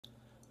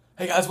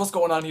Hey guys, what's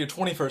going on here?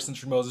 21st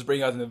Century Moses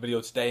bringing you guys a new video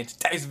today. And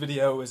today's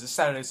video is a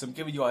Saturday, so I'm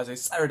giving you guys a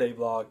Saturday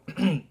vlog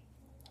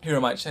here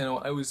on my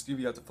channel. I always give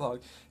you guys a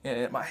vlog,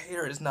 and my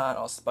hair is not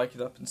all spiked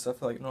up and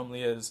stuff like it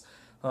normally is,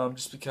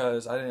 just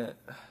because I didn't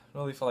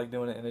really feel like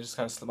doing it, and it just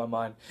kind of slipped my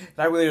mind. And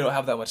I really don't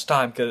have that much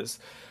time because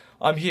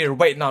I'm here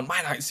waiting on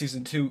My Night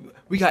Season 2.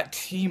 We got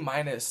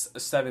T-minus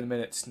 7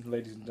 minutes,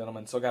 ladies and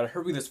gentlemen, so I gotta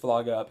hurry this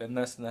vlog up in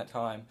less than that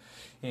time,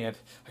 and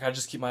I gotta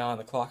just keep my eye on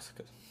the clock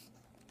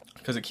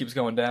because it keeps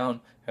going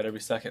down at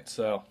every second.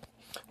 So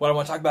what I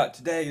want to talk about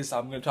today is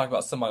I'm going to talk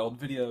about some of my old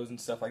videos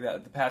and stuff like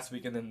that the past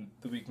week and then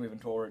the week moving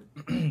forward.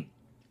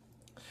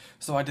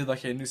 So I did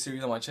like a new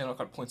series on my channel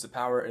called Points of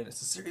Power, and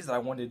it's a series that I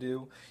wanted to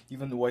do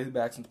even the way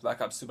back since Black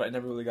Ops 2, but I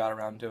never really got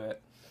around to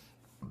it.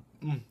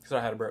 So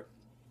I had a burp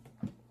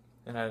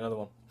and I had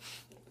another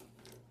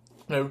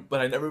one,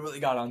 but I never really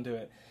got onto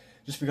it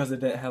just because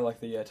it didn't have like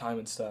the time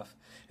and stuff.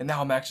 And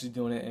now I'm actually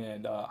doing it,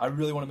 and I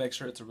really want to make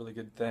sure it's a really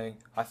good thing.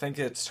 I think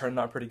it's turning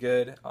out pretty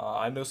good.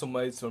 I know some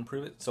ways to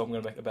improve it, so I'm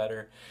going to make it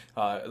better.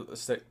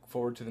 Let's stick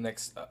forward to the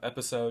next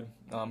episode.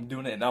 I'm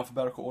doing it in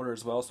alphabetical order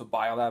as well, so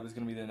Biolab is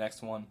going to be the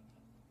next one.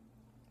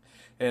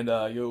 And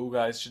you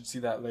guys should see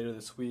that later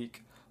this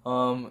week.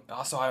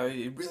 Also,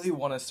 I really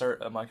want to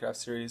start a Minecraft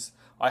series.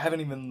 I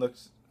haven't even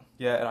looked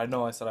yet, and I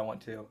know I said I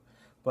want to.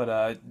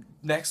 But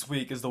next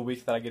week is the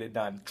week that I get it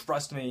done.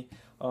 Trust me.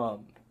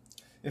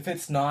 If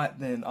it's not,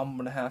 then I'm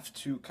gonna have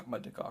to cut my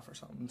dick off or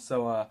something.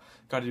 So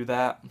gotta do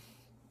that.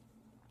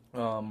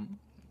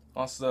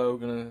 Also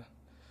gonna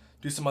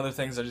do some other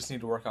things I just need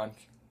to work on.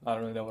 I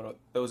don't really know what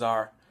those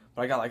are,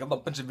 but I got like a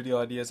bunch of video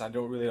ideas. I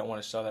don't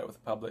want to share that with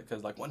the public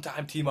because like one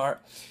time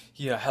T-Mart,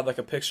 he had like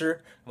a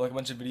picture of like a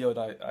bunch of video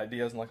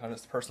ideas and like on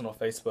his personal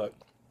Facebook,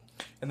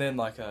 and then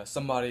like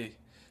somebody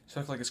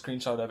took like a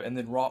screenshot of it, and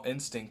then Raw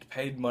Instinct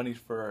paid money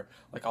for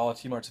like all of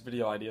T-Mart's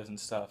video ideas and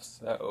stuff.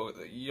 So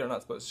you're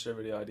not supposed to share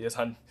video ideas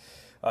on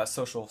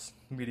social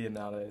media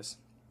nowadays.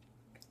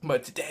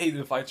 But today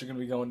the fights are going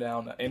to be going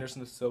down.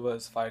 Anderson Silva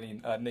is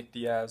fighting Nick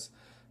Diaz.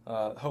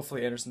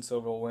 Hopefully Anderson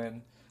Silva will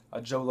win.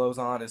 Joe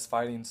Lozon is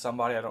fighting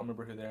somebody. I don't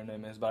remember who their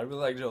name is, but I really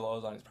like Joe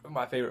Lozon. He's probably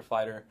my favorite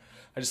fighter.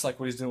 I just like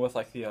what he's doing with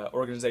like the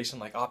organization,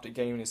 like Optic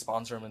Gaming, he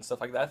sponsor him and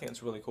stuff like that. I think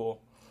it's really cool.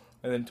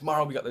 And then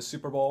tomorrow we got the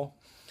Super Bowl.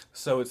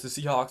 So it's the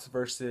Seahawks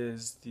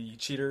versus the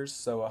Cheaters.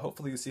 So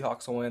hopefully the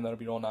Seahawks will win. That'll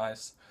be real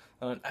nice.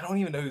 I don't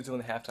even know who's doing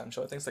the halftime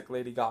show. I think it's like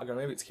Lady Gaga. Or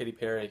maybe it's Katy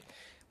Perry.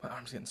 My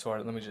arm's getting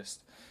sore. Let me just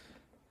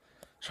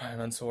try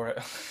and unsore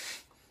it.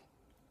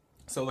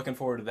 So looking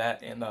forward to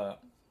that. And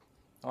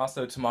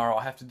also tomorrow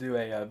I have to do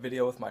a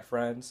video with my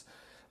friends.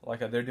 Like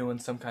they're doing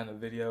some kind of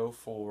video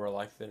for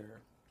like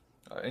their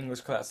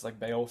English class, like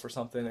Beowulf or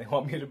something. They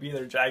want me to be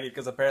their dragon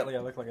because apparently I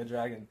look like a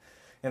dragon.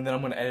 And then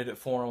I'm going to edit it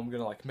for them. I'm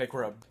going to like make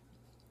her a...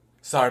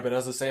 Sorry, but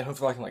as I say,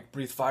 hopefully I can like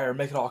breathe fire,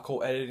 make it all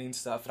cool editing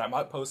stuff, and I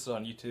might post it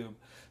on YouTube.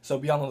 So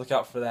be on the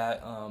lookout for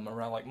that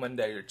around like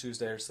Monday or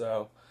Tuesday or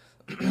so.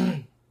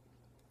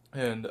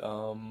 And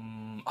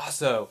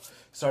also,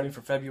 starting for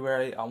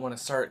February, I want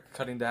to start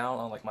cutting down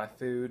on like my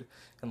food.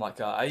 And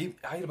like I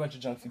eat a bunch of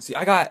junk food. See,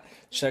 I got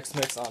Chex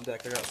Mix on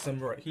deck. I got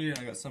some right here, and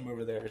I got some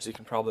over there, as you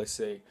can probably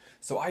see.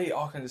 So I eat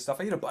all kinds of stuff.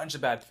 I eat a bunch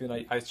of bad food. I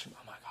eat ice cream.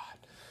 Oh my god.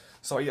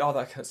 So I eat all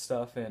that kind of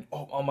stuff, and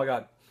oh my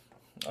god.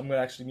 I'm going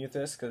to actually mute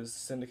this because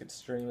Syndicate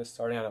stream is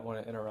starting. I don't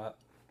want to interrupt.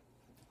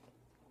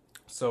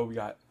 So we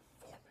got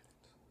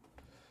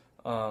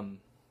 4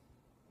 minutes.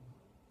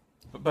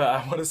 But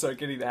I want to start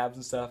getting abs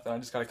and stuff, and I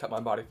just got to cut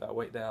my body fat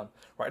weight down.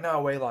 Right now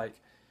I weigh like,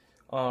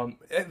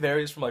 it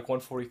varies from like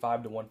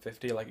 145 to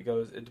 150. Like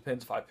it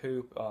depends if I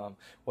poop,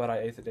 what I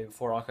ate the day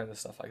before, all kinds of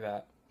stuff like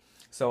that.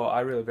 So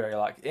I really vary a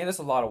lot. And it's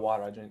a lot of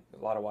water. I drink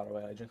a lot of water.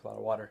 I drink a lot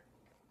of water.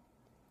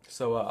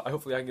 So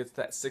hopefully I can get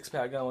that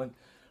six-pack going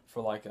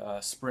for like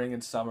spring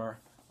and summer.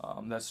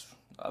 That's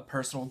a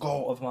personal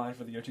goal of mine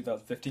for the year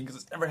 2015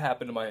 because it's never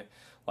happened in my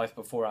life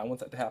before. I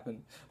want that to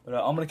happen. But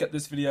I'm going to cut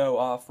this video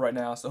off right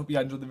now, so I hope you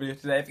guys enjoyed the video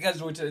today. If you guys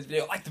enjoyed today's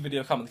video, like the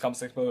video, comment in the comment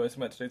section below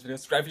about today's video.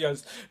 Subscribe if you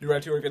guys new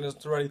right to work and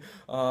it's already.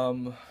 But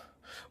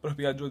I hope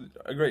you guys enjoyed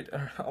a great...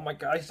 Oh my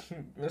god,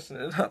 missing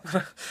it up.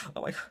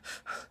 Oh my god.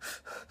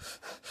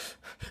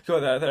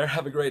 Go there,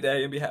 have a great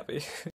day and be happy.